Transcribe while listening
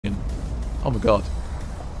Oh my god.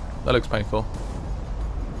 That looks painful.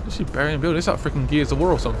 Is she burying buildings? It's like freaking Gears of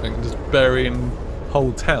War or something. Just burying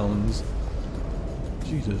whole towns.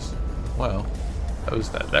 Jesus. Wow.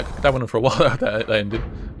 That went on for a while. that ended.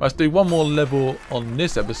 Let's do one more level on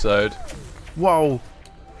this episode. Whoa!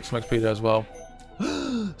 Some XP there as well.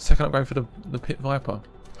 Second upgrade for the Pit Viper.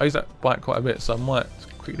 I use that bike quite a bit, so I might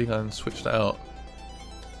quickly go and switch that out.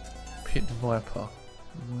 Pit Viper.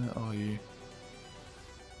 Where are you?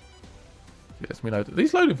 It lets me load.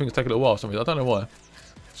 These loading things take a little while. I don't know why.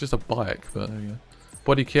 It's just a bike, but there we go.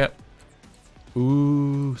 Body kit.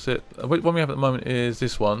 Ooh, sit. One we have at the moment is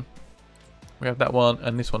this one. We have that one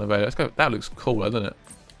and this one available. Let's go. That looks cool, doesn't it?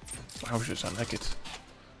 Wow, just I like it.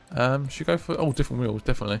 Should we go for different wheels?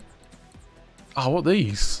 Definitely. Oh, what are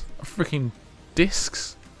these? Freaking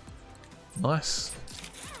discs. Nice.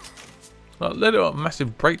 Like, let it up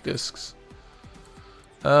massive brake discs.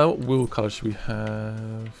 What wheel colour should we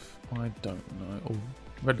have? I don't know. Oh,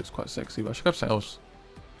 red looks quite sexy, but I should go for something else.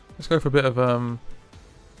 Let's go for a bit of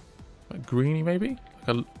like greeny maybe?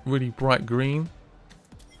 Like a really bright green.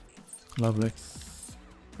 Lovely.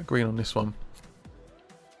 A green on this one.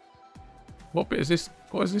 What bit is this?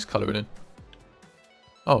 What is this colouring in?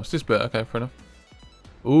 Oh, it's this bit. Okay, fair enough.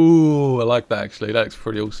 Ooh, I like that actually. That looks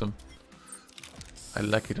pretty awesome. I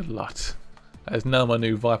like it a lot. That is now my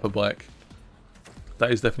new Viper bike.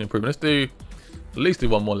 That is definitely improvement. Let's do at least do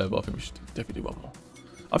one more level. I think we should definitely do one more.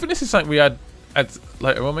 I think this is something we add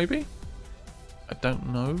later on maybe. I don't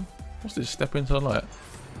know. What's this? Step into the light.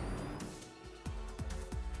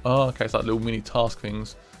 Oh, okay. It's like little mini task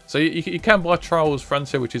things. So you can buy Trials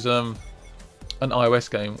Frontier, which is an iOS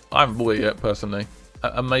game. I haven't bought it yet personally.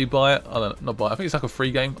 I may buy it. I don't know, not buy it. I think it's like a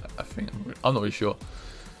free game. I'm not really sure.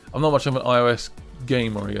 I'm not much of an iOS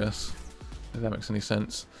gamer, I guess. If that makes any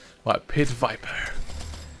sense. Right, Pit Viper.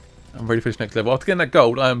 I'm ready for this next level. After getting that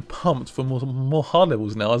gold, I am pumped for more hard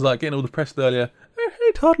levels now. I was like getting all depressed earlier. I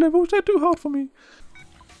hate hard levels. They're too hard for me.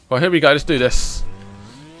 Right, here we go. Let's do this.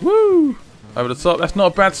 Woo! Over the top. That's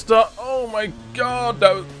not a bad start. Oh my god.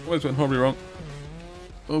 That almost went horribly wrong.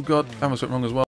 Oh god. That almost went wrong as well.